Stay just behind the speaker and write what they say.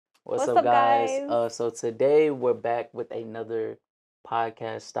What's What's up, up, guys? guys? So today we're back with another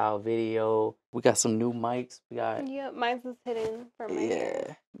podcast style video. We got some new mics. We got Yep, mine's is hidden from my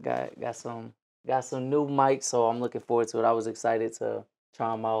hair. got some new mics. So I'm looking forward to it. I was excited to try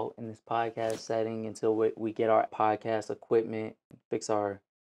them out in this podcast setting until we get our podcast equipment, fix our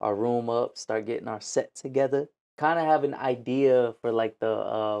room up, start getting our set together. Kind of have an idea for like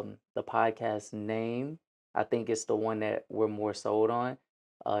the podcast name. I think it's the one that we're more sold on.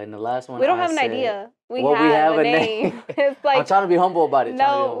 In the last one, We don't I have an said, idea. We well, have a name. It's I'm like, trying to be humble about it.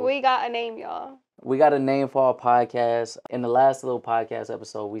 no, we got a name, y'all. We got a name for our podcast. In the last little podcast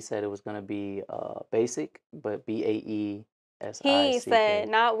episode, we said it was gonna be basic, but BAESICK. He said,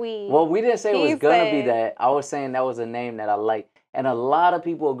 not we. Well, we didn't say it was gonna be said. that. I was saying that was a name that I like, and a lot of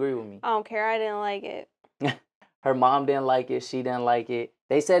people agree with me. I don't care. I didn't like it. Her mom didn't like it. She didn't like it.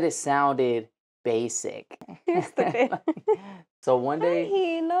 They said it sounded basic. You're stupid. So one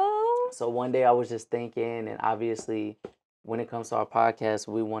day, I was just thinking, and obviously, when it comes to our podcast,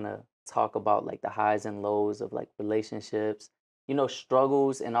 we want to talk about like the highs and lows of like relationships,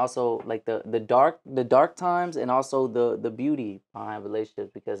 struggles, and also like the dark times, and also the beauty behind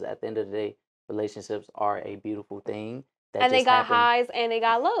relationships. Because at the end of the day, relationships are a beautiful thing. And they got highs and they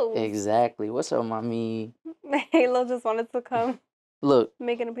got lows. Exactly. What's up, mommy? Halo just wanted to come. Look,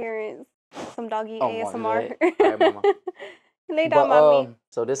 make an appearance. Some doggy ASMR. All right, mama. Lay down, mommy.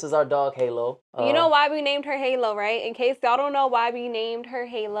 So this is our dog, Halo. You know why we named her Halo, right? In case y'all don't know why we named her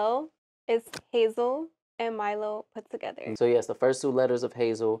Halo, it's Hazel and Milo put together. So yes, the first 2 letters of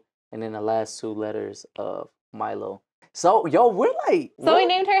Hazel, and then the last 2 letters of Milo. So, yo, we're like... So we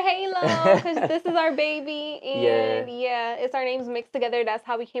named her Halo because this is our baby. And yeah, it's our names mixed together. That's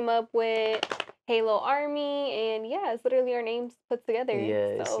how we came up with Halo Army. And yeah, it's literally our names put together.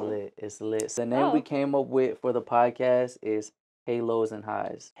 Yeah, so. It's lit. The name we came up with for the podcast is Halos and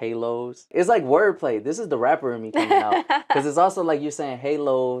Highs. Halos. It's like wordplay. This is the rapper in me coming out. Because it's also like you're saying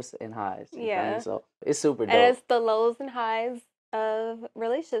halos and highs. Yeah. So it's super dope. And it's the lows and highs of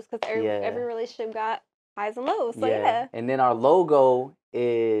relationships because every relationship got highs and lows. So yeah. And then our logo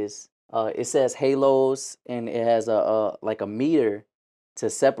is it says halos, and it has a like a meter to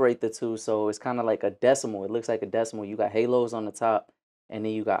separate the two. So it's kind of like a decimal. It looks like a decimal. You got halos on the top, and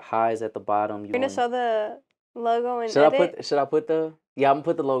then you got highs at the bottom. You're gonna show the logo and should I put the I'm gonna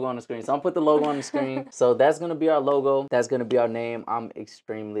put the logo on the screen. So I'm gonna put the logo on the screen. So that's gonna be our logo. That's gonna be our name. I'm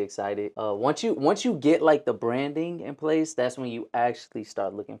extremely excited. Once you get like the branding in place, that's when you actually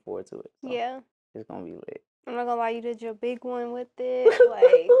start looking forward to it. So yeah. It's gonna be lit. I'm not gonna lie, you did your big one with it.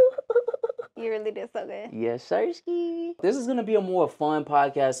 Like, you really did so good. Yes, Sirski. This is gonna be a more fun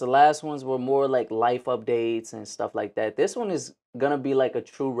podcast. The last ones were more like life updates and stuff like that. This one is gonna be like a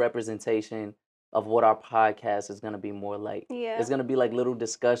true representation of what our podcast is gonna be more like. Yeah. It's gonna be like little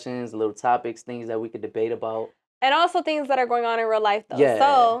discussions, little topics, things that we could debate about. And also things that are going on in real life though. Yeah.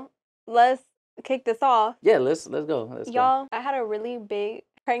 So let's kick this off. Yeah, let's go. Y'all, I had a really big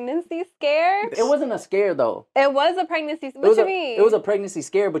pregnancy scare. It wasn't a scare though. It was a pregnancy. What you mean? It was a pregnancy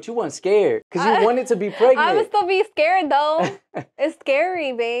scare, but you weren't scared because you wanted to be pregnant. I would still be scared though. It's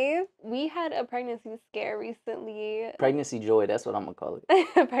scary, babe. We had a pregnancy scare recently. Pregnancy joy, that's what I'm gonna call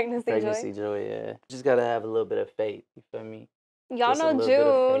it. Pregnancy joy, yeah. Just gotta have a little bit of faith. You feel me? Y'all know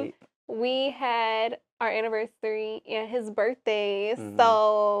June. We had our anniversary and his birthday,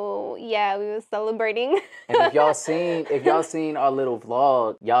 so yeah, we was celebrating. And if y'all seen our little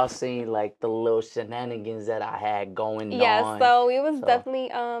vlog, y'all seen like the little shenanigans that I had going on. Yeah, so we was definitely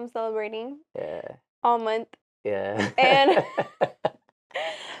celebrating. Yeah. All month. Yeah. And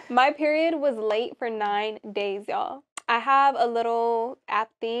my period was late for 9 days, y'all. I have a little app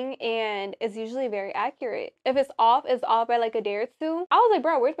thing, and it's usually very accurate. If it's off by like a day or two. I was like,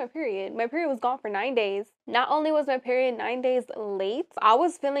 bro, where's my period? My period was gone for 9 days. Not only was my period 9 days late, I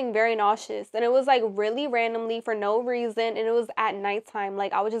was feeling very nauseous. And it was like really randomly for no reason. And it was at nighttime.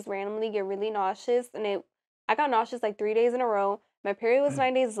 Like I would just randomly get really nauseous. And I got nauseous like 3 days in a row. My period was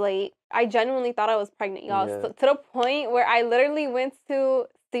 9 days late. I genuinely thought I was pregnant, y'all. Yeah. So, to the point where I literally went to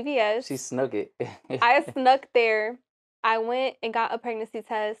CVS. She snuck it. I snuck there. I went and got a pregnancy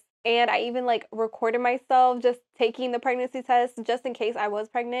test, and I even like recorded myself just taking the pregnancy test just in case I was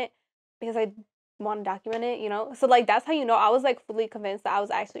pregnant because I want to document it, you know? So like that's how you know I was like fully convinced that I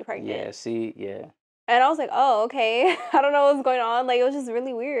was actually pregnant. Yeah. And I was like, oh, okay. I don't know what's going on. Like it was just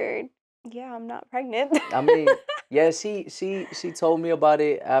really weird. Yeah, I'm not pregnant. I mean, yeah, she told me about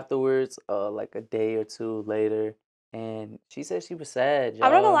it afterwards, like a day or two later, and she said she was sad, y'all.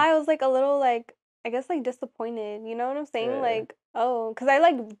 I'm not gonna lie, I was like a little like I guess like disappointed, you know what I'm saying? Yeah. Like, oh, because I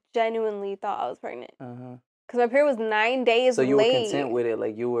like genuinely thought I was pregnant. Because my period was 9 days So you were late. content with it,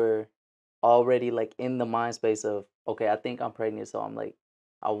 like you were already like in the mind space of, okay, I think I'm pregnant, so I'm like,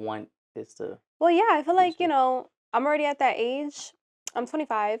 I want this to Well, yeah, I feel be like, sure. I'm already at that age. I'm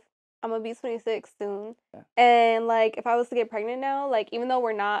 25. I'm gonna be 26 soon. Yeah. And like, if I was to get pregnant now, like, even though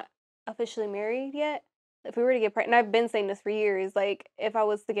we're not officially married yet, if we were to get pregnant, I've been saying this for years, like, if I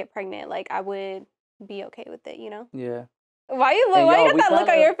was to get pregnant, like, I would be okay with it, Yeah. Why you And why you y'all, got that look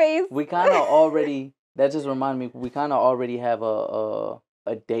on your face? we kind of already, that just reminded me, we kind of already have a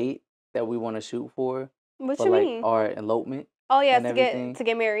date that we want to shoot for What you like mean? our elopement Oh yeah, and everything. to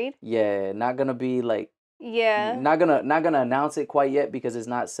get married. Yeah, not gonna be like, Yeah. not gonna announce it quite yet because it's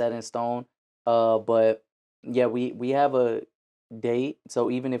not set in stone. But yeah, we have a date,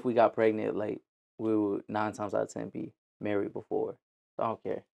 so even if we got pregnant, like we would 9 times out of 10 be married before. So I don't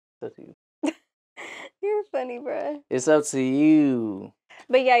care. It's up to you. You're funny, bruh. It's up to you.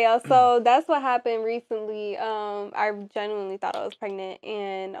 But yeah, y'all, so that's what happened recently. I genuinely thought I was pregnant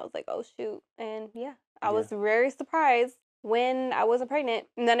and I was like, oh shoot. And yeah, I was very surprised when I wasn't pregnant.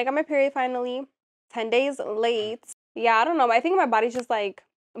 And then I got my period finally, 10 days late. Yeah, I don't know. But I think my body's just like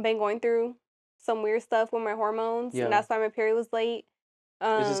been going through some weird stuff with my hormones. Yeah. And that's why my period was late.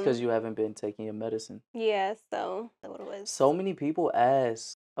 It's just because you haven't been taking your medicine. Yeah, so that's what it was. So many people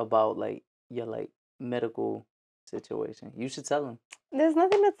ask about like your like medical situation. You should tell them. There's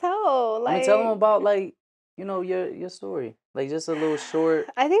nothing to tell. I mean, tell them about like, your story. Like just a little short.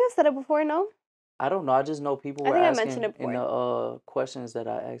 I think I've said it before, no? I don't know. I just know people I were think I asking mentioned it in the questions that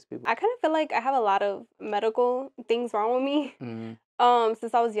I asked people. I kind of feel like I have a lot of medical things wrong with me. Mm-hmm.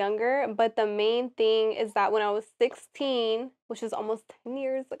 Since I was younger, but the main thing is that when I was 16, which is almost 10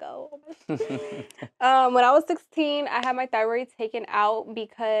 years ago, when I was 16, I had my thyroid taken out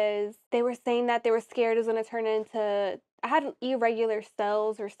because they were saying that they were scared it was going to turn into, I had irregular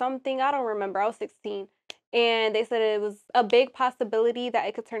cells or something. I don't remember. I was 16. And they said it was a big possibility that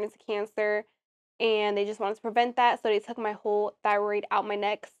it could turn into cancer. And they just wanted to prevent that. So they took my whole thyroid out my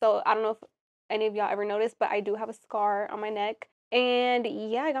neck. So I don't know if any of y'all ever noticed, but I do have a scar on my neck. And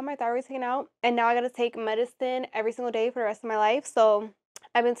yeah, I got my thyroid taken out. And now I got to take medicine every single day for the rest of my life. So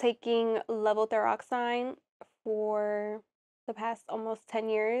I've been taking levothyroxine for the past almost 10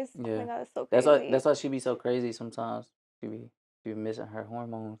 years. Yeah. Oh my God, it's so crazy. That's why she be so crazy sometimes. She be missing her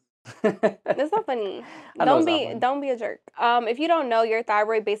hormones. That's not funny. Don't be a jerk. If you don't know, your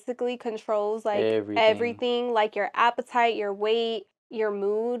thyroid basically controls like everything, like your appetite, your weight, your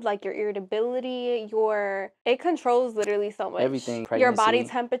mood, like your irritability, it controls literally so much. Everything. Your body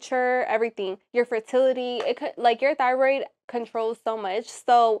temperature, everything. Your fertility, like your thyroid controls so much.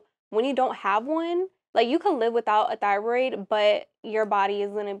 So when you don't have one, like you can live without a thyroid, but your body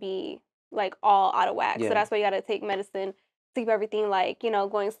is gonna be like all out of whack. Yeah. So that's why you gotta take medicine to keep everything like,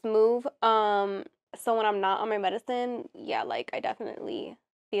 going smooth. So when I'm not on my medicine, yeah, like I definitely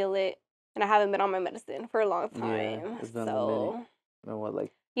feel it. And I haven't been on my medicine for a long time. Yeah, it's been a minute. Been what,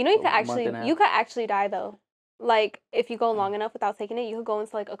 like you could actually die though. Like if you go long enough without taking it, you could go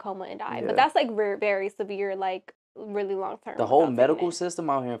into like a coma and die. Yeah. But that's like very, very severe, like really long term. The whole medical system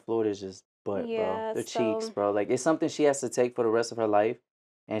out here in Florida is just bro. The cheeks, bro. Like it's something she has to take for the rest of her life,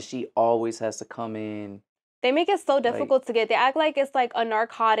 and she always has to come in. They make it so difficult to get. They act like it's like a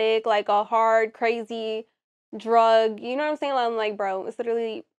narcotic, like a hard, crazy drug. You know what I'm saying? I'm like, bro, it's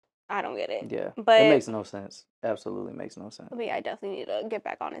literally, I don't get it. Yeah, but it makes no sense. Absolutely makes no sense. But yeah, I definitely need to get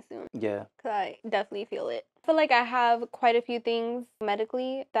back on it soon. Yeah. Because I definitely feel it. I feel like I have quite a few things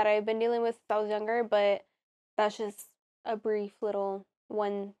medically that I've been dealing with since I was younger, but that's just a brief little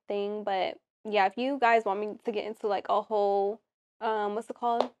one thing. But yeah, if you guys want me to get into like a whole, what's it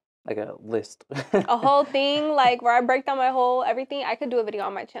called? Like a list. A whole thing, like where I break down my whole everything, I could do a video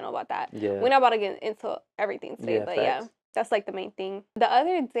on my channel about that. Yeah. We're not about to get into everything today, but facts. Yeah, that's like the main thing. The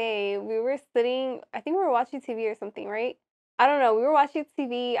other day, we were sitting, I think we were watching TV or something, right? I don't know. We were watching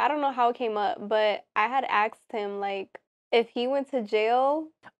TV. I don't know how it came up, but I had asked him, like, if he went to jail.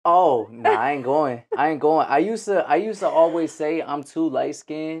 Oh, nah, I ain't going. I used to always say I'm too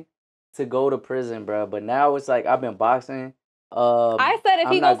light-skinned to go to prison, bro. But now it's like I've been boxing. I said if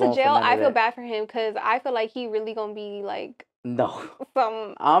he goes to jail, I feel bad for him because I feel like he really gonna be like no.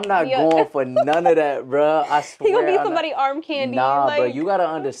 I'm not going for none of that, bro. I swear. He gonna be somebody arm candy. Nah, like, bro. You gotta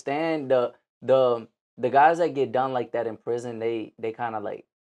understand the guys that get done like that in prison. They kind of like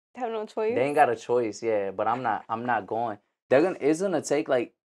have no choice. They ain't got a choice, yeah. But I'm not going. It's gonna take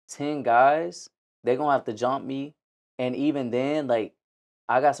like 10 guys. They're gonna have to jump me, and even then, like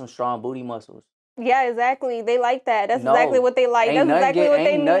I got some strong booty muscles. Yeah, exactly. They like that. That's exactly what they like. That's exactly what they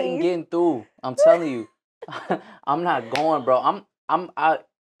need. Ain't nothing getting through. I'm telling you. I'm not going, bro.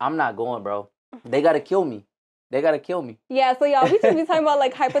 I'm not going, bro. They gotta kill me. They gotta kill me. Yeah, so y'all, we just be talking about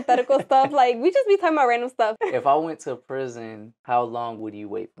like hypothetical stuff. Like we just be talking about random stuff. If I went to prison, how long would you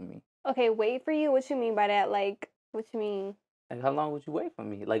wait for me? Okay, wait for you. What you mean by that? Like, what you mean? Like, how long would you wait for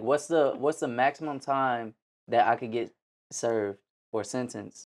me? Like, what's the maximum time that I could get served or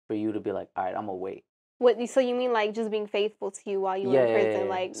sentenced for you to be like, all right, I'm gonna wait? What? So you mean like just being faithful to you while you were in prison?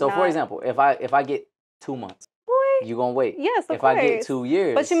 Like, so for example, if I get 2 months, boy, you gonna wait? Yes, of if course. I get 2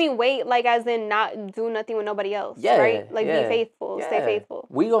 years, but you mean wait, like as in not do nothing with nobody else? Yeah, right? Like yeah, be faithful, yeah. stay faithful.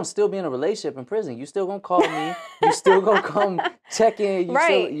 We gonna still be in a relationship in prison. You still gonna call me. You still gonna come check in.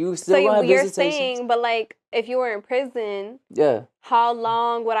 You still so gonna have you're visitations. saying, but like if you were in prison, yeah, how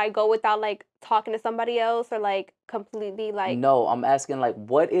long would I go without like talking to somebody else or like completely like? No, I'm asking like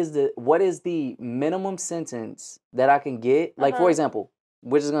what is the minimum sentence that I can get? Like for example,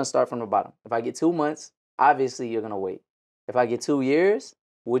 we're just gonna start from the bottom. If I get 2 months, obviously you're gonna wait. If I get 2 years,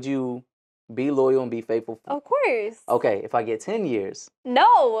 would you be loyal and be faithful? Of course. Okay, if I get 10 years.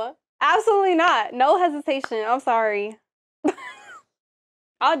 No, absolutely not. No hesitation. I'm sorry.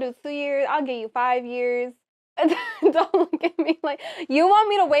 I'll do 2 years. I'll give you 5 years. Don't look at me like, you want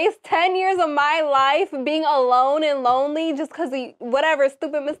me to waste 10 years of my life being alone and lonely just because of whatever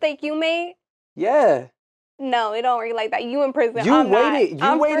stupid mistake you made? Yeah. No, it don't work like that. You in prison. You I'm waited.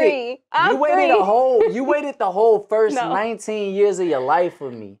 not. I'm free. I'm free. You waited the whole first 19 years of your life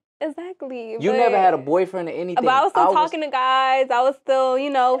for me. Exactly. You never had a boyfriend or anything. But I was still talking to guys. I was still,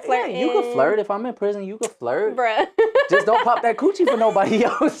 flirting. Yeah, you could flirt. If I'm in prison, you could flirt. Bruh. Just don't pop that coochie for nobody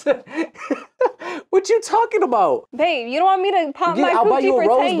else. What you talking about? Babe, you don't want me to pop my coochie for 10 years? I'll buy you a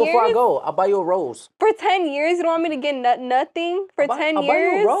rose before I go. I'll buy you a rose. For 10 years? You don't want me to get nothing for 10 years? I'll buy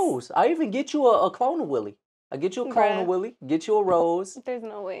you a rose. I even get you a clone of Willie. I get you a clone of Willie. Get you a rose. There's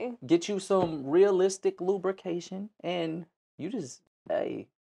no way. Get you some realistic lubrication. And you just, hey,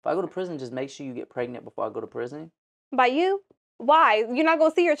 if I go to prison, just make sure you get pregnant before I go to prison. By you? Why? You're not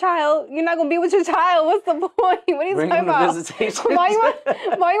going to see your child. You're not going to be with your child. What's the point? What are you talking about? Visitation. Why you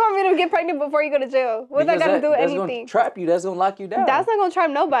want me to get pregnant before you go to jail? What's that got to do with anything? That's going to trap you. That's going to lock you down. That's not going to trap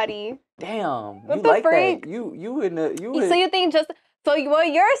nobody. Damn. What you the like freak? that. You So you think so what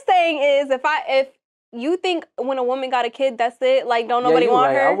you're saying is if you think when a woman got a kid, that's it? Like, don't nobody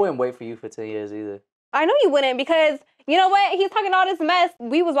want her? I wouldn't wait for you for 10 years either. I know you wouldn't because, you know what? He's talking all this mess.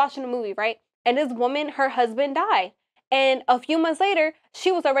 We was watching a movie, right? And this woman, her husband died. And a few months later,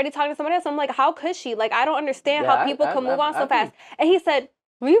 she was already talking to somebody else. I'm like, how could she? Like, I don't understand how people can move on so fast. And he said,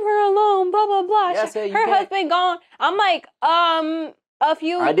 leave her alone, blah, blah, blah. Yeah, her husband gone. I'm like, a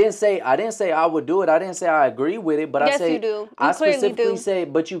few. I didn't say I would do it. I didn't say I agree with it, but yes, I say you do. I specifically say,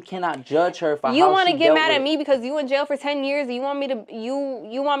 but you cannot judge her for you how want she to get mad with at me because you in jail for 10 years. You want me to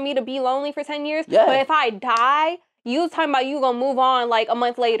you want me to be lonely for 10 years? Yeah. But if I die, you talking about you gonna move on like a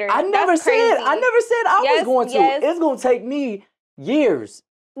month later. I never said I was going to. Yes. It's gonna take me years.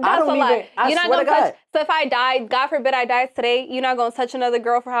 That's a lie. I swear to God. So if I died, God forbid I died today, you're not gonna touch another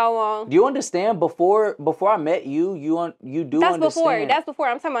girl for how long? Do you understand? Before I met you, you do That's understand. That's before.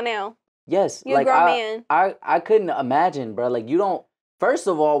 I'm talking about now. Yes, you're a grown man. I couldn't imagine, bro. Like you don't. First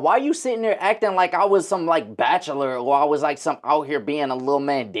of all, why you sitting there acting like I was some like bachelor or I was like some out here being a little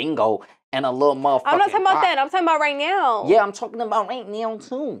mandingo and a little motherfucker? I'm not talking about that. I'm talking about right now. Yeah, I'm talking about right now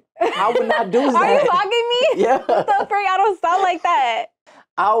too. I would not do that. Are you talking me? Yeah. What the freak? I don't sound like that.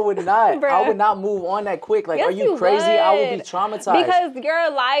 I would not. Bruh. I would not move on that quick. Like, yes, are you crazy? I would be traumatized. Because you're a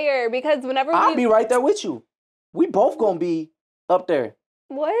liar. Because whenever I'll be right there with you. We both gonna be up there.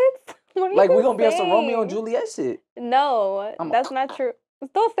 What? What are you like we're gonna saying? be on some Romeo and Juliet shit. No, that's not true.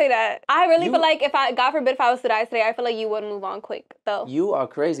 Don't say that. I really feel like God forbid, if I was to die today, I feel like you would move on quick, though. You are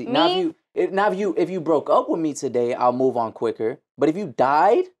crazy. Me? If you broke up with me today, I'll move on quicker. But if you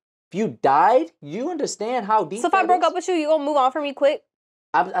died, you understand how deep. So if I broke up with you, you gonna move on for me quick?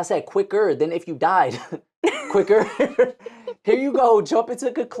 I said quicker than if you died. Quicker. Here you go. Jump into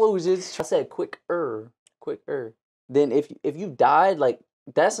conclusions. I said quicker. Then if you died, like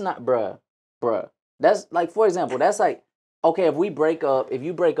that's not bruh. That's like, for example, that's like, okay, if you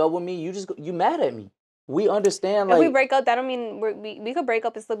break up with me, you mad at me. We understand, like, if we break up, that don't mean we could break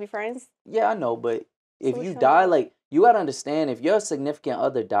up and still be friends. Yeah, I know, but if you die, like, you gotta understand, if your significant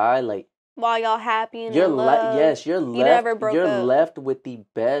other die, like, while y'all happy and you're in love, you're left with the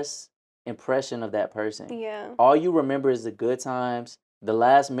best impression of that person. Yeah. All you remember is the good times. The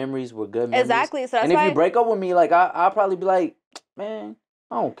last memories were good memories. Exactly. So that's and if you break up with me, like, I'll probably be like, man,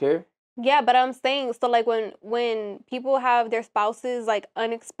 I don't care. Yeah, but I'm saying, so like when people have their spouses like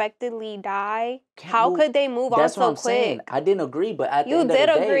unexpectedly die, Can't how move. could they move on That's what so I'm saying. quick? I didn't agree, but at the You end of the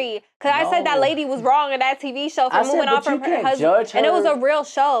did day, agree, because I said that no. lady was wrong in that TV show for I said, moving on but you from her can't husband, judge and it was a her. real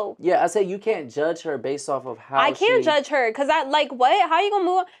show. Yeah, I said you can't judge her based off of how I can't she. judge her because I like what? How you gonna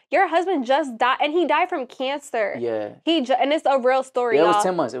move on? Your husband just died, and he died from cancer. Yeah. And it's a real story, Yeah, it was y'all.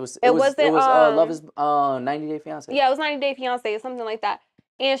 10 months. It was wasn't Love is 90 Day Fiance. Yeah, it was 90 Day Fiance, something like that.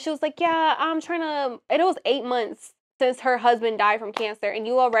 And she was like, yeah, I'm trying to, and it was 8 months since her husband died from cancer, and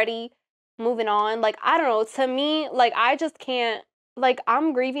you already moving on. Like, I don't know. To me, like, I just can't, like,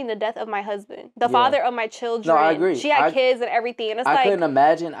 I'm grieving the death of my husband, the father of my children. No, I agree. She had kids and everything. And it's I like, couldn't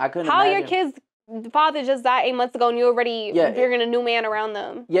imagine. how your kids' father just died 8 months ago and you already bringing a new man around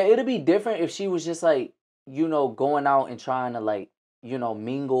them. Yeah, it'd be different if she was just like, going out and trying to like,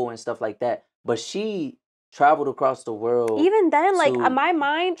 mingle and stuff like that. But she traveled across the world. Even then, like, my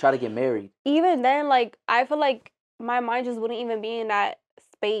mind, try to get married. Even then, like, I feel like my mind just wouldn't even be in that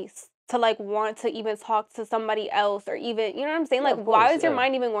space to like want to even talk to somebody else, or even, you know what I'm saying? Like, why is your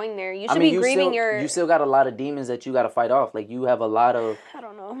mind even going there? You should be grieving you still got a lot of demons that you got to fight off. Like, you have a lot of, I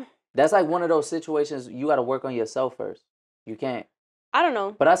don't know. That's like one of those situations you got to work on yourself first. You can't. I don't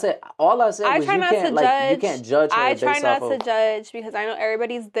know. But all I said was you can't judge her. I try not to judge because I know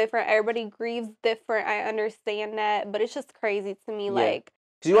everybody's different. Everybody grieves different. I understand that, but it's just crazy to me. Like,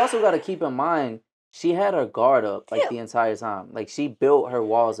 because you also got to keep in mind, she had her guard up like the entire time. Like, she built her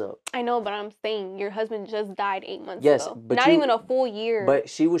walls up. I know, but I'm saying your husband just died 8 months ago. Yes, but not even a full year. But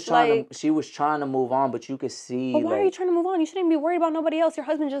she was trying to move on, but you could see. But why are you trying to move on? You shouldn't be worried about nobody else. Your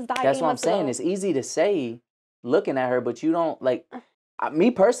husband just died. That's what I'm saying. It's easy to say, looking at her, but you don't like.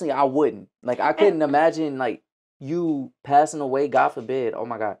 Me personally, I wouldn't. Like, I couldn't imagine like you passing away. God forbid. Oh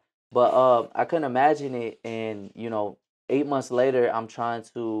my God. But I couldn't imagine it, and 8 months later, I'm trying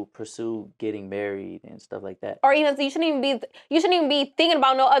to pursue getting married and stuff like that. Or even, so you shouldn't even be thinking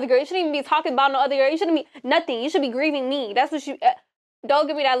about no other girl. You shouldn't even be talking about no other girl. You shouldn't be nothing. You should be grieving me. That's what you. Don't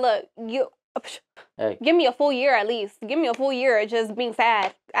give me that look. Hey. Give me a full year at least. Give me a full year of just being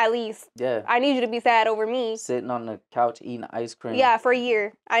sad at least. Yeah. I need you to be sad over me. Sitting on the couch eating ice cream. Yeah, for a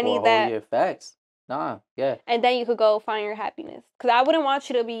year. I need that. Year. Facts. Nah. Yeah. And then you could go find your happiness. Because I wouldn't want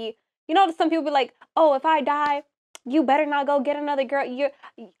you to be. Some people be like, oh, if I die, you better not go get another girl.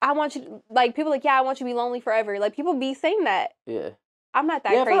 I want you, like, people like, yeah, I want you to be lonely forever. Like, people be saying that. Yeah. I'm not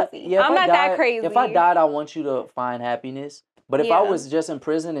that crazy. I'm not that crazy. If I died, I want you to find happiness. But if I was just in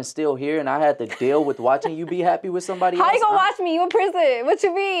prison and still here and I had to deal with watching you be happy with somebody else. How you gonna watch me? You in prison. What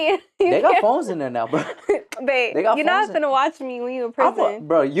you mean? They got phones in there now, bro. Babe, you're not gonna watch me when you in prison.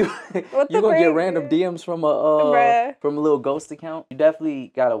 Bro, you gonna get random DMs from a little ghost account. You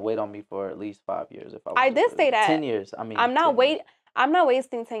definitely gotta wait on me for at least 5 years. I did say that. 10 years. I mean, I'm not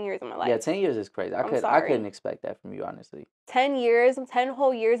wasting 10 years of my life. Yeah, 10 years is crazy. I couldn't expect that from you, honestly. 10 years, 10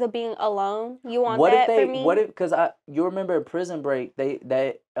 whole years of being alone. You want that for me? Because you remember Prison Break,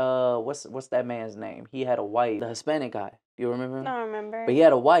 what's that man's name? He had a wife, the Hispanic guy. You remember him? I don't remember. But he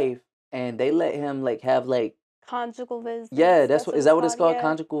had a wife, and they let him like have like conjugal visits. Yeah, is that what it's called? Yeah.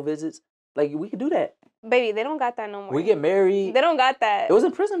 Conjugal visits. Like, we could do that. Baby, they don't got that no more. We get married. They don't got that. It was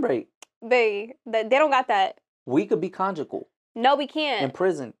in Prison Break. Baby, they don't got that. We could be conjugal. No, we can't. In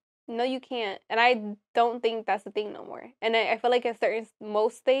prison. No, you can't. And I don't think that's a thing no more. And I feel like in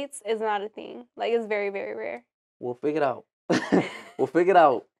most states, it's not a thing. Like, it's very, very rare. We'll figure it out. We'll figure it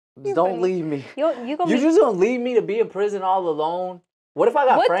out. Just don't leave me. You just gonna leave me to be in prison all alone? What if I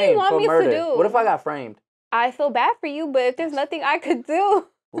got framed for murder? To do? What if I got framed? I feel bad for you, but if there's nothing I could do.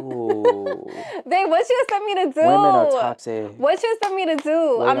 Ooh. Babe, what you expect me to do? Women are toxic. What you expect me to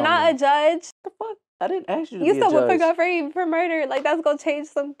do? I'm not a judge. What the fuck? I didn't ask you to be a judge. You said what got framed for murder. Like, that's gonna change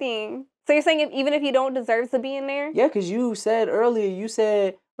something. So you're saying even if you don't deserve to be in there? Yeah, because you said earlier,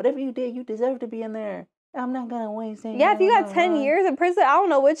 whatever you did, you deserve to be in there. I'm not gonna waste any. Yeah, if you got 10 years in prison, I don't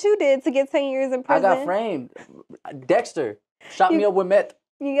know what you did to get 10 years in prison. I got framed. Dexter shot me up with meth.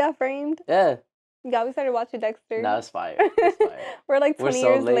 You got framed? Yeah. Yeah, we started watching Dexter. Nah, it's fire. It's fire. We're like 20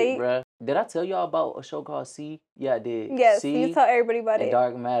 years late. Bruh. Did I tell y'all about a show called C? Yeah, I did. Yes, you tell everybody about it.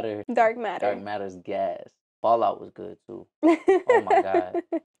 Dark Matter. Dark Matter. Dark Matter's gas. Fallout was good too. Oh my God.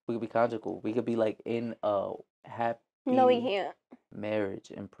 We could be conjugal. We could be like in a happy we can't.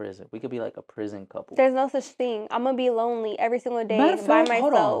 Marriage in prison. We could be like a prison couple. There's no such thing. I'm gonna be lonely every single day by myself.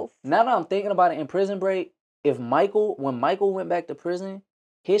 Hold on. Now that I'm thinking about it, in Prison Break, when Michael went back to prison,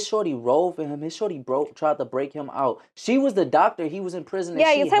 his shorty rolled for him. His shorty tried to break him out. She was the doctor. He was in prison.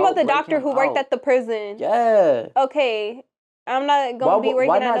 Yeah, you're talking about the doctor who worked at the prison. Yeah. Okay. I'm not gonna be working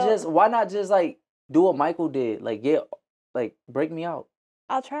Why not just like do what Michael did? Like, break me out.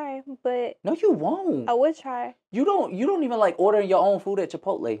 I'll try, but No, you won't. I would try. You don't even like ordering your own food at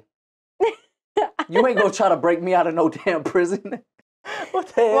Chipotle. You ain't gonna try to break me out of no damn prison. What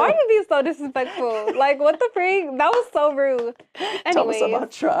the hell? Why are you being so disrespectful? Like, what the freak? That was so rude. Anyways. Anyways. I'll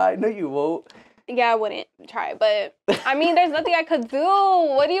try. No, you won't. Yeah, I wouldn't try, but I mean, there's nothing I could do.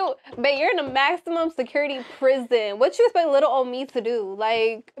 What do you? But you're in a maximum security prison. What you expect little old me to do?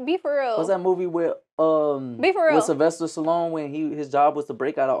 Like, be for real. What's that movie with Be for real. with Sylvester Stallone when his job was to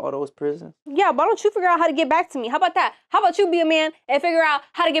break out of all those prisons? Yeah, why don't you figure out how to get back to me? How about that? How about you be a man and figure out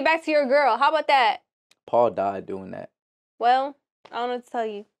how to get back to your girl? How about that? Paul died doing that. Well, I don't know what to tell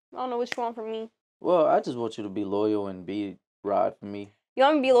you. I don't know what you want from me. Well, I just want you to be loyal and be ride for me. You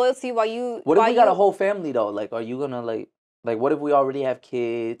want me to be loyal to you while you... What if we got a whole family, though? Like, are you gonna, like, what if we already have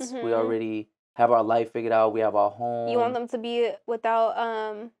kids? We already have our life figured out. We have our home. You want them to be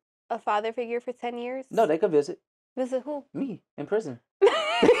without a father figure for 10 years? No, they could visit. Visit who? Me, in prison.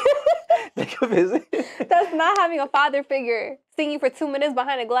 They could visit. That's not having a father figure. Seeing you for 2 minutes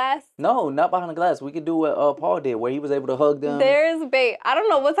behind a glass? No, not behind a glass. We could do what Paul did, where he was able to hug them. Babe, I don't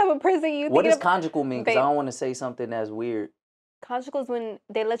know what type of prison you think. What does conjugal mean? Because I don't want to say something that's weird. Conjugal is when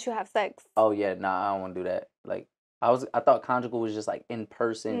they let you have sex. Oh yeah, nah, I don't want to do that. Like I thought conjugal was just like in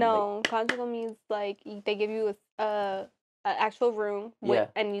person. No, like, conjugal means like they give you a actual room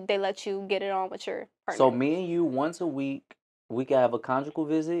and they let you get it on with your partner. So me and you once a week, we can have a conjugal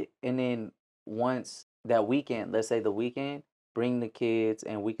visit, and then once that weekend, let's say the weekend, bring the kids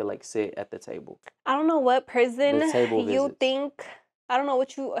and we could like sit at the table. I don't know what prison you visits. think. I don't know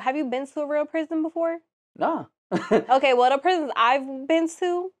what you have you been to a real prison before? Nah. Okay, well the prisons I've been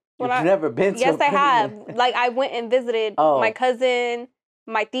to. You've never been to Yes, a prison? I have. Like I went and visited my cousin,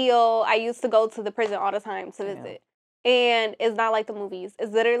 my tío. I used to go to the prison all the time to visit. And it's not like the movies.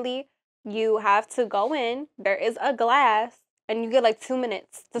 It's literally you have to go in, there is a glass, and you get like 2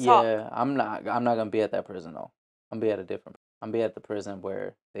 minutes to talk. Yeah, I'm not gonna be at that prison though. I'm gonna be at a different. I'm be at the prison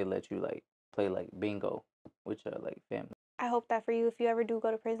where they let you like play like bingo with your like family. I hope that for you if you ever do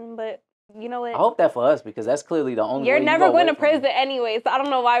go to prison, but you know what? I hope that for us because that's clearly the only. You're way never you going to prison anyway, so I don't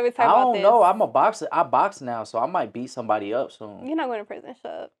know why we're talking about this. I don't know. I'm a boxer. I box now, so I might beat somebody up soon. You're not going to prison.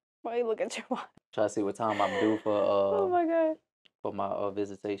 Shut up. Why you look at your watch? Try to see what time I'm due for. Oh my god. For my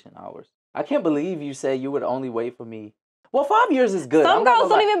visitation hours. I can't believe you said you would only wait for me. Well, 5 years is good. Some girls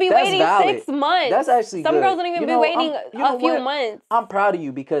don't even be waiting 6 months. That's actually Some good. girls don't even be waiting a few months. I'm proud of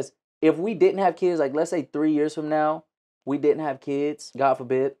you because if we didn't have kids, like let's say 3 years from now, we didn't have kids, God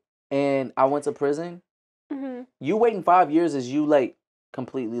forbid, and I went to prison, you waiting 5 years is you like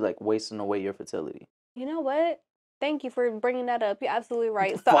completely like wasting away your fertility. You know what? Thank you for bringing that up. You're absolutely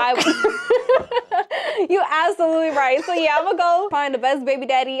right. So you're absolutely right. So yeah, I'm gonna go find the best baby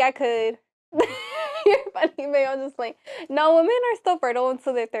daddy I could. You're funny, babe. I'm just playing. No, women are still fertile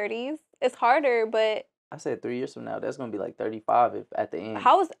until their 30s. It's harder, but I said 3 years from now, that's gonna be like 35 if at the end.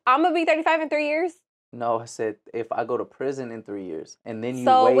 I'm gonna be 35 in 3 years? No, I said if I go to prison in 3 years and then you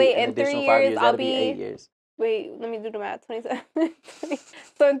wait an in additional 3 5 years, years, that'll be 8 years. Wait, let me do the math. 27.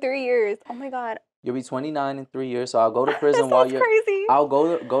 So in 3 years. Oh my god. You'll be 29 in 3 years, so I'll go to prison crazy. I'll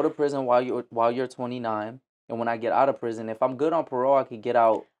go to prison while you're 29, and when I get out of prison, if I'm good on parole, I could get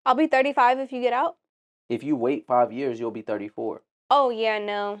out. I'll be 35 if you get out. If you wait 5 years, you'll be 34. Oh yeah,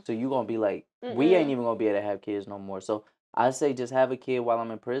 no. So you gonna be like, we ain't even gonna be able to have kids no more. So I say just have a kid while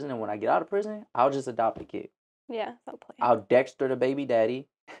I'm in prison, and when I get out of prison, I'll just adopt a kid. Yeah, I'll play. I'll Dexter the baby daddy,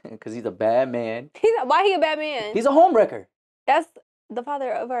 because he's a bad man. Why he a bad man? He's a homewrecker. That's the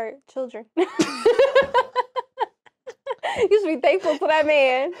father of our children. You should be thankful for that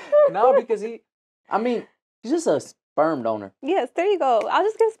man. No, because he's just a sperm donor. Yes, there you go. I'll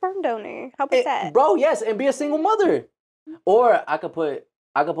just get a sperm donor. How about that? Bro, yes, and be a single mother. Or I could put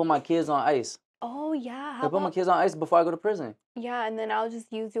my kids on ice. Oh yeah. I put my kids on ice before I go to prison. Yeah, and then I'll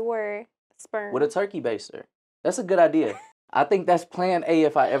just use your sperm. With a turkey baster. That's a good idea. I think that's plan A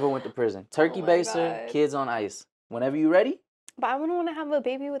if I ever went to prison. Turkey baster, kids on ice. Whenever you ready. But I wouldn't want to have a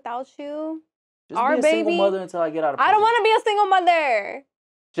baby without you. Just be a single mother until I get out of prison. I don't want to be a single mother.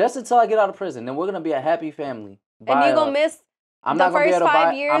 Just until I get out of prison. Then we're going to be a happy family. And you're going to miss the first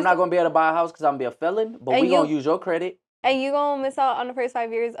 5 years? I'm not going to be able to buy a house because I'm going to be a felon. But we're going to use your credit. And you're going to miss out on the first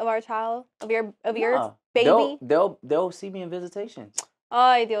 5 years of our child? Of your baby? They'll see me in visitations.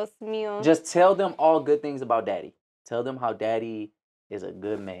 Ay, Dios mío. Just tell them all good things about daddy. Tell them how daddy is a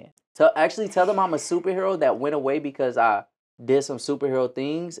good man. Tell them I'm a superhero that went away because I did some superhero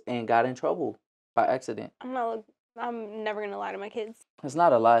things and got in trouble by accident. I'm never going to lie to my kids. It's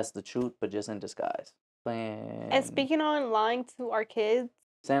not a lie, it's the truth, but just in disguise. And speaking on lying to our kids.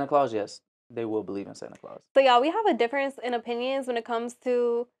 Santa Claus, yes. they will believe in Santa Claus. So y'all, we have a difference in opinions when it comes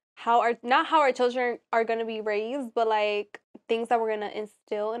to not how our children are gonna be raised, but like things that we're gonna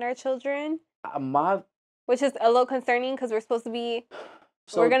instill in our children. Which is a little concerning because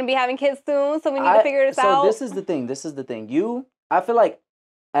we're gonna be having kids soon, so we need to figure this out. So this is the thing. I feel like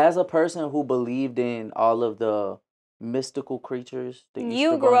as a person who believed in all of the mystical creatures,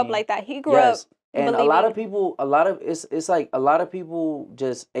 you grew up like that. He grew up. And a lot of people, it's like a lot of people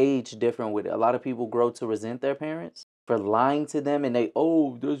just age different with it. A lot of people grow to resent their parents for lying to them, and that's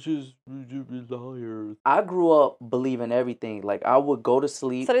just liars. I grew up believing everything. Like I would go to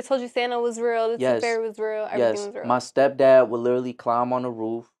sleep. So they told you Santa was real, the Tooth Fairy was real, everything was real. My stepdad would literally climb on the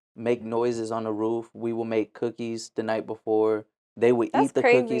roof, make noises on the roof. We would make cookies the night before. They would eat the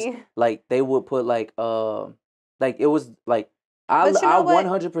cookies. Like they would put like it was like I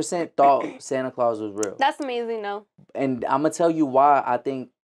 100% thought Santa Claus was real. That's amazing, though. And I'm gonna tell you why I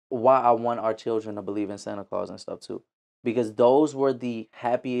want our children to believe in Santa Claus and stuff too, because those were the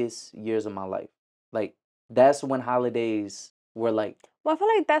happiest years of my life. Like that's when holidays were like. Well, I feel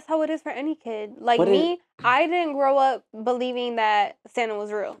like that's how it is for any kid. Like I didn't grow up believing that Santa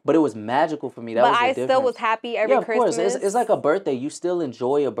was real. But it was magical for me. That was the difference. Still was happy every Christmas. Of course. It's like a birthday. You still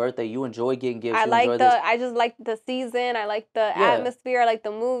enjoy a birthday. You enjoy getting gifts. I just like the season. I like the atmosphere. I like the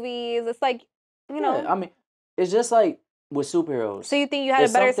movies. It's like, you know. I mean, it's just like with superheroes. So you think you had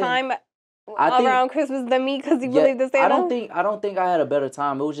a better time around Christmas than me because you believed in Santa? I don't think I had a better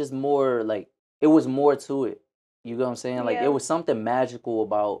time. It was just more like, it was more to it. You know what I'm saying? Like, it was something magical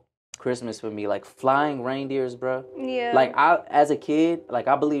about Christmas for me. Like, flying reindeers, bro. Yeah. Like, as a kid, like,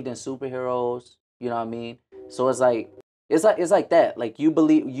 I believed in superheroes. You know what I mean? So it's like that. Like,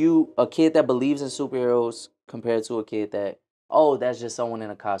 a kid that believes in superheroes compared to a kid that, that's just someone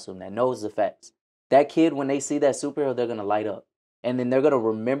in a costume that knows the facts. That kid, when they see that superhero, they're going to light up. And then they're going to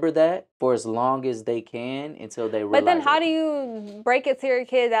remember that for as long as they can until they realize. But then how do you break it to your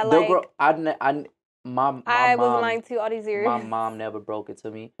kid that, like... I was lying to you all these years. My mom never broke it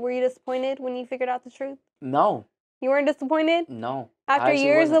to me. Were you disappointed when you figured out the truth? No. You weren't disappointed? No. After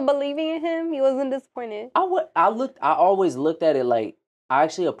years of believing in him, you wasn't disappointed? I always looked at it like, I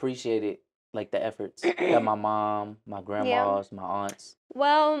actually appreciated like the efforts that my mom, my grandmas, my aunts.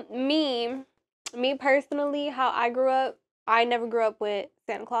 Well, me personally, how I grew up, I never grew up with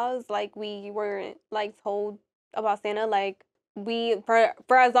Santa Claus. Like, we weren't like told about Santa. Like,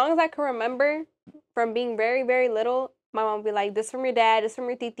 for as long as I can remember, from being very, very little, my mom would be like, this from your dad, this from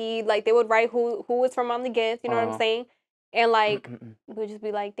your titi. Like, they would write who was from on the gift, you know what I'm saying? And, like, we would just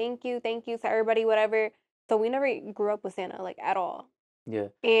be like, thank you to everybody, whatever. So we never grew up with Santa, like, at all. Yeah.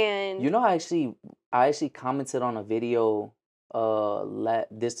 And... You know, I actually commented on a video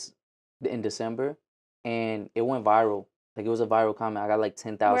in December, and it went viral. Like, it was a viral comment. I got, like,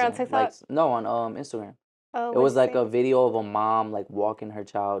 10,000 Where, on TikTok? likes. No, on Instagram. Oh, it was like a video of a mom like walking her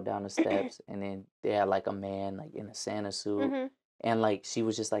child down the steps, and then they had like a man like in a Santa suit, and like she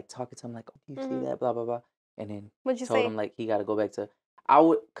was just like talking to him like, "Oh, do you see that? Blah blah blah," and then told him like he got to go back to.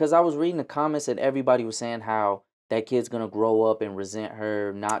 Because I was reading the comments and everybody was saying how that kid's gonna grow up and resent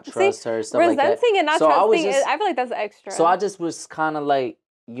her, not trust her, stuff like that. Resenting and not trusting, I feel like that's extra. So I just was kind of like,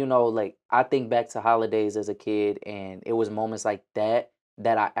 you know, like I think back to holidays as a kid, and it was moments like that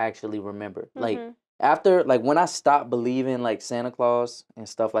I actually remember, like. After, like, when I stopped believing, like, Santa Claus and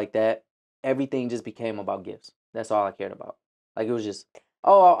stuff like that, everything just became about gifts. That's all I cared about. Like, it was just,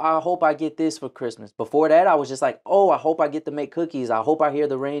 I hope I get this for Christmas. Before that, I was just like, I hope I get to make cookies. I hope I hear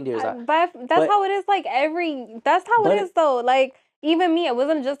the reindeers. But that's how it is, like, that's how it is, though. Like, even me, it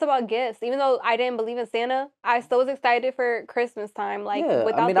wasn't just about gifts. Even though I didn't believe in Santa, I still was excited for Christmas time, like,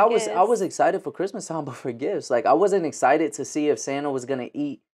 without the gifts. I was excited for Christmas time, but for gifts. Like, I wasn't excited to see if Santa was going to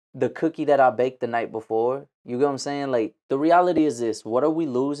eat the cookie that I baked the night before. You get what I'm saying? Like, the reality is this. What are we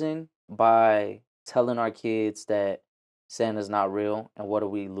losing by telling our kids that Santa's not real? And what are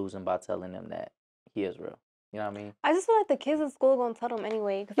we losing by telling them that he is real? You know what I mean? I just feel like the kids in school are going to tell them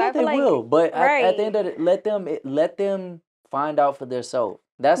anyway. Yeah, they will. But at the end of it, let them find out for themselves.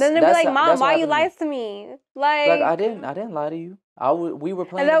 Then they'll be like, Mom, why you lied to me? Like, I didn't lie to you. We were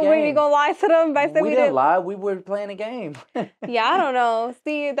playing a game. And then were you gonna lie to them by saying we didn't lie? We were playing a game. Yeah, I don't know.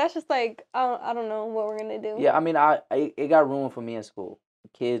 See, that's just like, I don't know what we're gonna do. Yeah, I mean, it got ruined for me in school.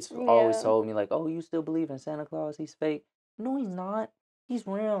 Kids always told me like, "Oh, you still believe in Santa Claus? He's fake." No, he's not. He's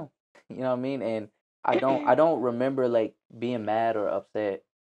real. You know what I mean? And I don't remember like being mad or upset.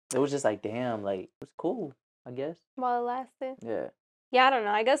 It was just like, damn, like it was cool, I guess. While it lasted. Yeah. Yeah, I don't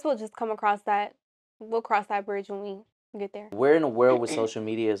know. I guess we'll just come across that. We'll cross that bridge when we get there. We're in a world with social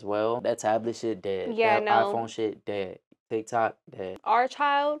media as well. That tablet shit dead. Yeah, that iPhone shit dead. TikTok dead. Our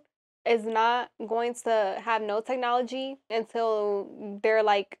child is not going to have no technology until they're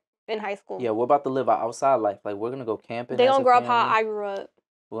like in high school. Yeah, we're about to live our outside life. Like, we're gonna go camping They as gonna a grow up how family. I grew up.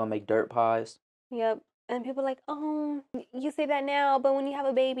 We're gonna make dirt pies. Yep. And people are like, oh, you say that now, but when you have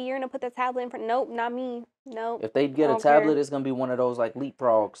a baby, you're gonna put the tablet in front. Nope, not me. Nope. If they get a tablet, it's gonna be one of those like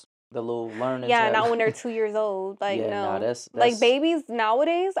leapfrogs, the little learning Yeah, tablet. not when they're 2 years old. Like, Yeah, no. nah, that's Like, babies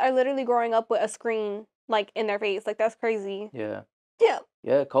nowadays are literally growing up with a screen like in their face. Like, that's crazy. yeah. Yeah.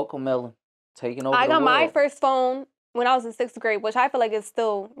 Yeah, Coco Melon taking over I the got my world. first phone when I was in 6th grade, which I feel like is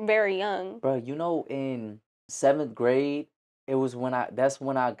still very young. Bro, you know, in 7th grade, it was when that's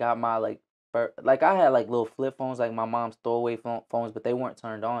when I got my like I had like little flip phones, like my mom's throwaway phones, but they weren't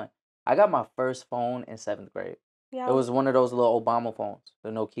turned on. I got my first phone in 7th grade. Yeah. It was one of those little Obama phones, the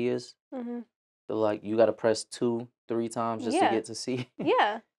Nokias. Mhm. So like you gotta press 2, 3 times just to get to see.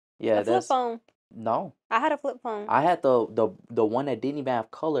 Yeah. Yeah, A flip phone. no. I had a flip phone. I had the one that didn't even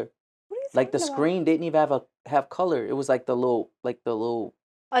have color. What are you Like the talking about? screen didn't even have color. It was like the little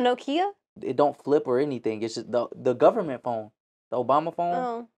A Nokia? it don't flip or anything. It's just the government phone, the Obama phone.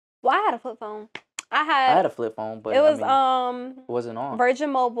 Oh. Well, I had a flip phone. I I had had a flip phone, but it was I mean, it wasn't on. Virgin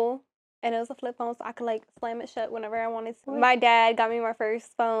Mobile, and it was a flip phone, so I could like slam it shut whenever I wanted to. My dad got me my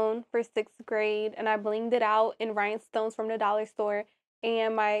first phone for 6th grade, and I blinged it out in rhinestones from the dollar store.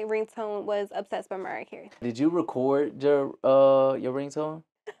 And my ringtone was "Obsessed" by Mariah Carey. Did you record your ringtone?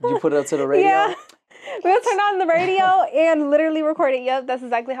 Did you put it up to the radio? Yeah. We would turn on the radio and literally record it. Yep, that's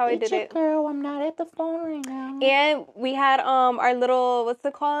exactly how I did it. Girl, I'm not at the phone right now. And we had our little, what's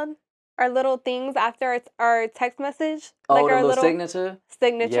it called? Our little things after our text message. Oh, like the our little signature?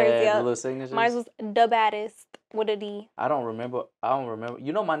 signatures. Yeah, The little signatures. Mine was the baddest with a D. I don't remember.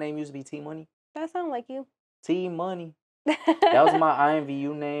 You know my name used to be T Money? That sound like you. T Money. That was my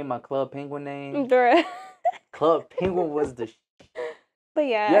IMVU name, my Club Penguin name. Bruh. Club Penguin was the But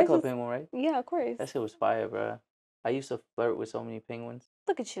yeah. You had Club Penguin, right? Yeah, of course. That shit was fire, bro. I used to flirt with so many penguins.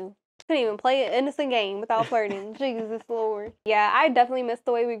 Look at you. Couldn't even play an innocent game without flirting. Jesus Lord. Yeah, I definitely miss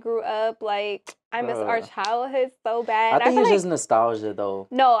the way we grew up. Like, I miss our childhood so bad. I think it's just nostalgia, though.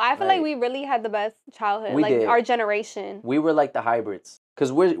 No, I feel like we really had the best childhood. We did. Our generation. We were like the hybrids.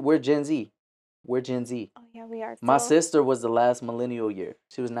 Because we're Gen Z. We're Gen Z. Oh, yeah, we are. My sister was the last millennial year.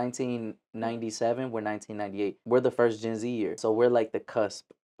 She was 1997. We're 1998. We're the first Gen Z year. So we're like the cusp.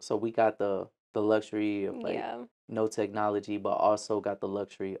 So we got the luxury of like no technology, but also got the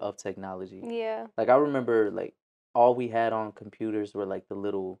luxury of technology. Yeah. Like I remember like all we had on computers were like the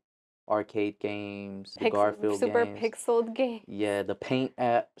little arcade games, the Garfield super games. pixeled game. Yeah, the Paint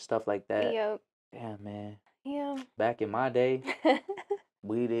app, stuff like that. Yep. Yeah, man. Yeah. Back in my day,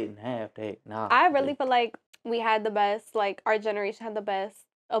 we didn't have that. Nah. I really feel like we had the best, like our generation had the best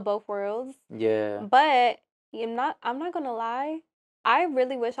of both worlds. Yeah. But I'm not gonna lie. I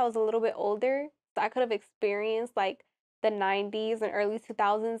really wish I was a little bit older so I could have experienced like the 90s and early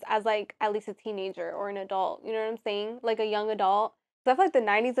 2000s as like at least a teenager or an adult. You know what I'm saying? Like a young adult. So I feel like the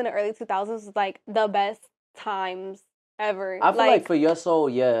 90s and the early 2000s was like the best times ever. I feel like for your soul,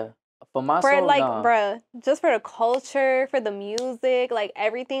 yeah. For my soul, like, nah. Bruh, just for the culture, for the music, like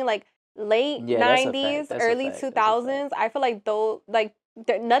everything, like late 90s, early 2000s, I feel like those, like,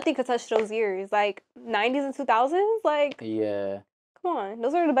 nothing could touch those years. Like 90s and 2000s, like, yeah. Come on,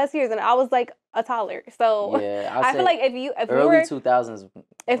 those were the best years, and I was like a toddler. So yeah, I feel like if early we were 2000s,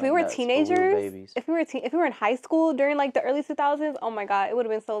 if we were teenagers, babies. if we were in high school during like the early 2000s, oh my god, it would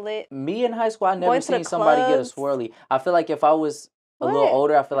have been so lit. Me in high school, I never seen somebody get a swirly. I feel like if I was a little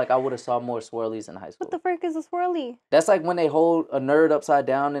older, I feel like I would have saw more swirlies in high school. What the frick is a swirly? That's like when they hold a nerd upside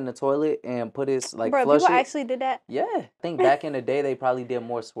down in the toilet and put his like flush people it. actually did that. Yeah, I think back in the day they probably did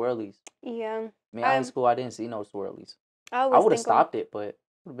more swirlies. Yeah. I mean, high school I didn't see no swirlies. I would have stopped it, but it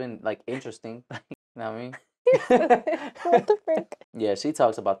would have been like interesting. You know what I mean? What the frick? Yeah, she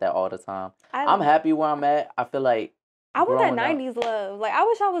talks about that all the time. I'm happy where I'm at. I feel like I want that 90s love. Like, I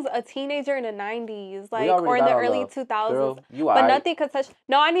wish I was a teenager in the 90s, like, or in the early 2000s. Girl, but nothing could touch.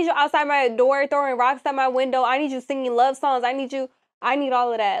 No, I need you outside my door throwing rocks at my window. I need you singing love songs. I need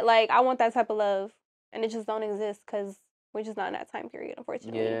all of that. Like, I want that type of love. And it just don't exist because we're just not in that time period,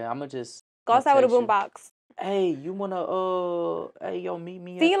 unfortunately. Yeah, I'm going to just go outside with a boombox. Hey, you want to, hey, yo, meet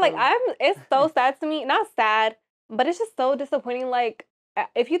me. See, like, it's so sad to me. Not sad, but it's just so disappointing. Like,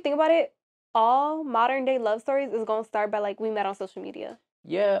 if you think about it, all modern day love stories is gonna start by like we met on social media.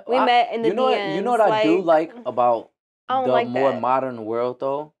 Yeah, we met in the DMs. You know what I do like about the more that. modern world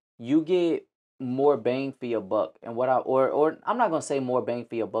though? You get more bang for your buck, and or I'm not gonna say more bang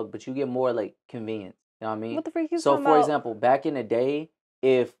for your buck, but you get more like convenience. You know what I mean? What the freak you So talking for about? example, back in the day,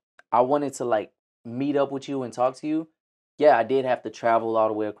 if I wanted to like meet up with you and talk to you, yeah, I did have to travel all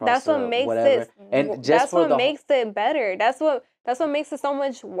the way across That's what makes whatever, it. and just That's for what the makes it better. That's what makes it so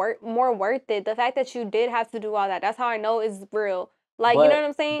much more worth it. The fact that you did have to do all that. That's how I know it's real. Like, you know what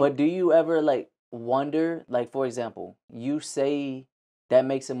I'm saying? But do you ever like wonder, like for example, you say that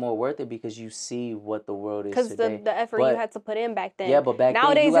makes it more worth it because you see what the world is Because today. the effort you But had to put in back then. yeah, but back then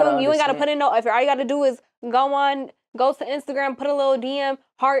Nowadays, you gotta you ain't got to understand. put in no effort. All you got to do is go to Instagram, put a little DM,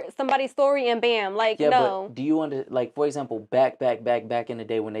 heart somebody's story, and bam. Like, Yeah, no. but do you like for example, back in the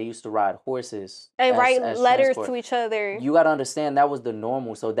day when they used to ride horses And write as letters transport, to each other. you gotta understand that was the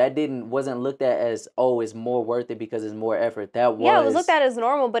normal. So that wasn't looked at as, oh, it's more worth it because it's more effort. That was, Yeah, it was looked at as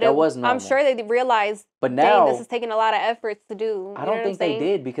normal, but that was I'm normal. sure they realized, But dang, now this is taking a lot of efforts to do. I You know don't what I'm think they saying?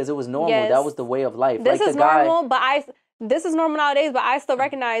 did because it was normal. Yes. That was the way of life. This like is the guy, normal, but this is normal nowadays, but I still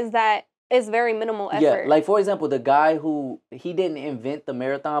recognize that it's very minimal effort. yeah, like for example, the guy who he didn't invent the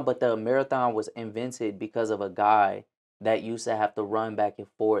marathon, but the marathon was invented because of a guy that used to have to run back and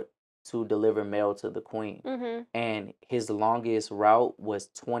forth to deliver mail to the queen. Mm-hmm. And his longest route was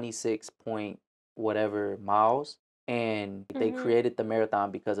 26 point whatever miles, and they created the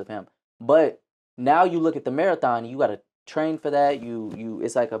marathon because of him. But now you look at the marathon, you got to train for that. You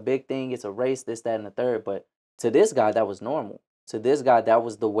it's like a big thing. It's a race, this, that, and the third. But to this guy, that was normal. To this guy, that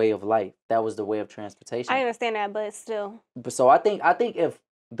was the way of life. That was the way of transportation. I understand that, but still. But so I think if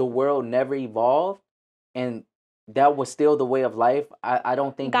the world never evolved and that was still the way of life, I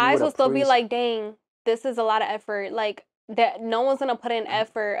don't think guys you will still be like, dang, this is a lot of effort. Like, that no one's gonna put in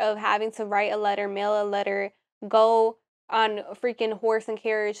effort of having to write a letter, mail a letter, go on a freaking horse and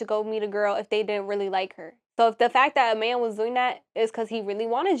carriage to go meet a girl if they didn't really like her. So if the fact that a man was doing that is because he really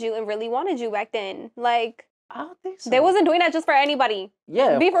wanted you and really wanted you back then, like, I don't think so. They wasn't doing that just for anybody.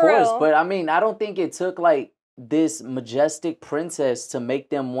 Yeah, Be of for course. real. But I mean, I don't think it took like this majestic princess to make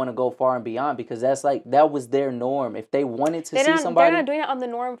them want to go far and beyond, because that's like that was their norm. If they wanted to see somebody, they're not doing it on the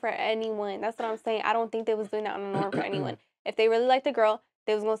norm for anyone. That's what I'm saying. I don't think they was doing that on the norm for anyone. If they really liked the girl,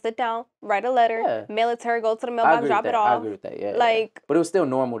 they was gonna sit down, write a letter, mail it to her, go to the mailbox, drop it off. I agree with that. Yeah, like, but it was still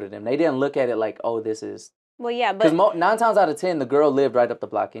normal to them. They didn't look at it like, oh, this is. Well, yeah, but because 9 times out of 10, the girl lived right up the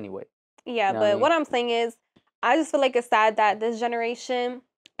block anyway. Yeah, you know but what I'm saying is, I just feel like it's sad that this generation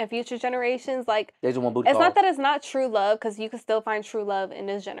and future generations, like, they just want booty it's call. not that it's not true love, because you can still find true love in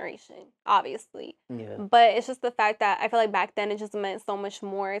this generation, obviously. Yeah. But it's just the fact that I feel like back then it just meant so much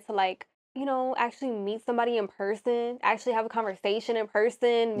more to, like, actually meet somebody in person, actually have a conversation in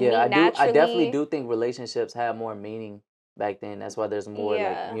person, meet naturally. I definitely do think relationships have more meaning back then. That's why there's more,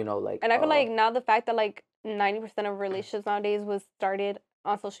 like, And I feel like now the fact that, like, 90% of relationships nowadays was started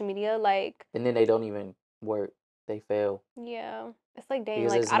on social media, like... And then they don't even work. They fail. Yeah. It's like, dang,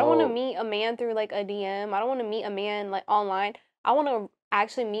 because like, I don't want to meet a man through, like, a DM. I don't want to meet a man, like, online. I want to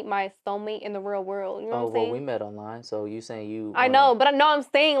actually meet my soulmate in the real world. You know what I'm saying? Oh, well, we met online, so you saying you... I know, but I'm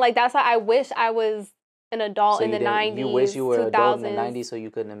saying, like, that's why I wish I was an adult in the 90s, You wish you were an 2000s. adult in the 90s so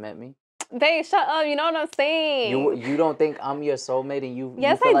you couldn't have met me? Dang, shut up. You know what I'm saying? You don't think I'm your soulmate, and you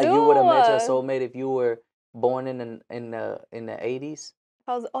Yes, feel I like you would have met your do. soulmate if you were born in the 80s? If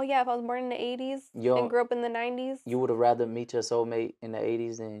I was born in the 80s and grew up in the 90s. You would have rather meet your soulmate in the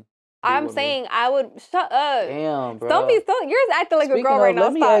 80s than... I'm saying I would... Shut up. Damn, bro. Don't be so... You're acting like a girl right now.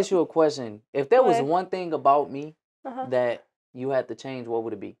 Let me ask you a question. If there was one thing about me Uh-huh. that you had to change, what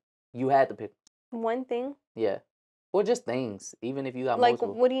would it be? You had to pick one thing? Yeah. Or just things, even if you got like,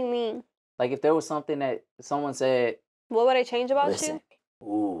 multiple. What do you mean? Like, if there was something that someone said... What would I change about you?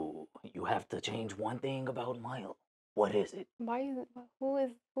 Ooh, you have to change one thing about Milo. What is it?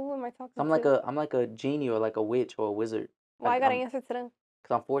 Who am I talking to? I'm like a genie or like a witch or a wizard. Why I gotta answer to them?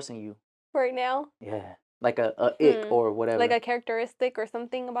 Because I'm forcing you. Right now? Yeah. Like a ick or whatever. Like a characteristic or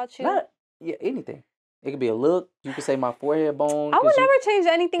something about you? Anything. It could be a look. You could say my forehead bone. I would never change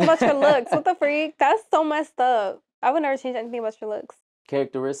anything about your looks. What the freak? That's so messed up. I would never change anything about your looks.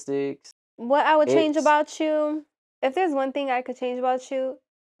 Characteristics. What I would change about you? If there's one thing I could change about you,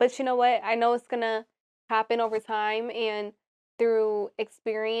 but you know what? I know it's gonna happen over time and through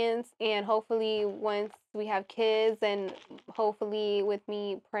experience, and hopefully once we have kids, and hopefully with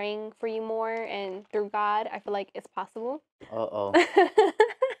me praying for you more and through God, I feel like it's possible. Uh-oh.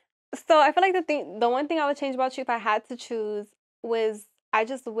 So I feel like the one thing I would change about you if I had to choose was, I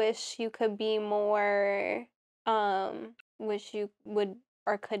just wish you could be more, wish you would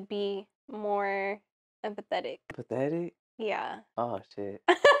or could be more empathetic. Pathetic? Yeah. Oh, shit.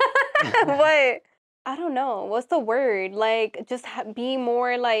 What? I don't know. What's the word? Like, just be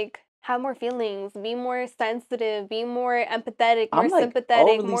more, like, have more feelings, be more sensitive, be more empathetic, more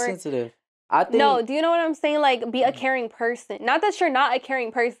sympathetic, overly sensitive. I think No, do you know what I'm saying? Like, be a caring person. Not that you're not a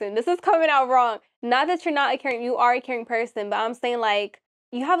caring person. This is coming out wrong. Not that you're not a caring, you are a caring person, but I'm saying, like,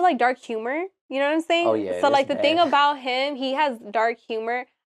 you have, like, dark humor. You know what I'm saying? Oh yeah, So, this like, the thing bad. about him, he has dark humor.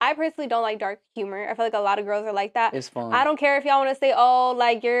 I personally don't like dark humor. I feel like a lot of girls are like that. It's fun. I don't care if y'all want to say, oh,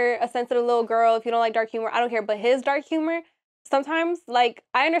 like, you're a sensitive little girl if you don't like dark humor. I don't care. But his dark humor, sometimes, like,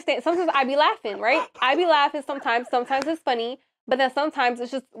 I understand. Sometimes I be laughing, right? I be laughing sometimes. Sometimes it's funny. But then sometimes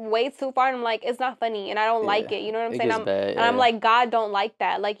it's just way too far, and I'm like, it's not funny, and I don't like Yeah, it. You know what I'm it saying? gets bad. And I'm Yeah. like, God don't like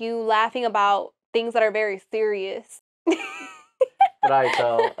that. Like, you laughing about things that are very serious. But all right, You're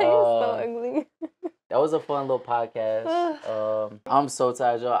so y'all. ugly. That was a fun little podcast. I'm so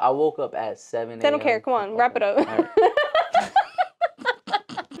tired, y'all. I woke up at 7 I don't care. a.m. Come on, wrap it up. All right.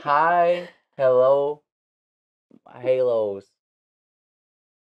 Hi, hello, halos.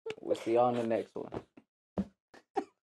 We'll see you on the next one.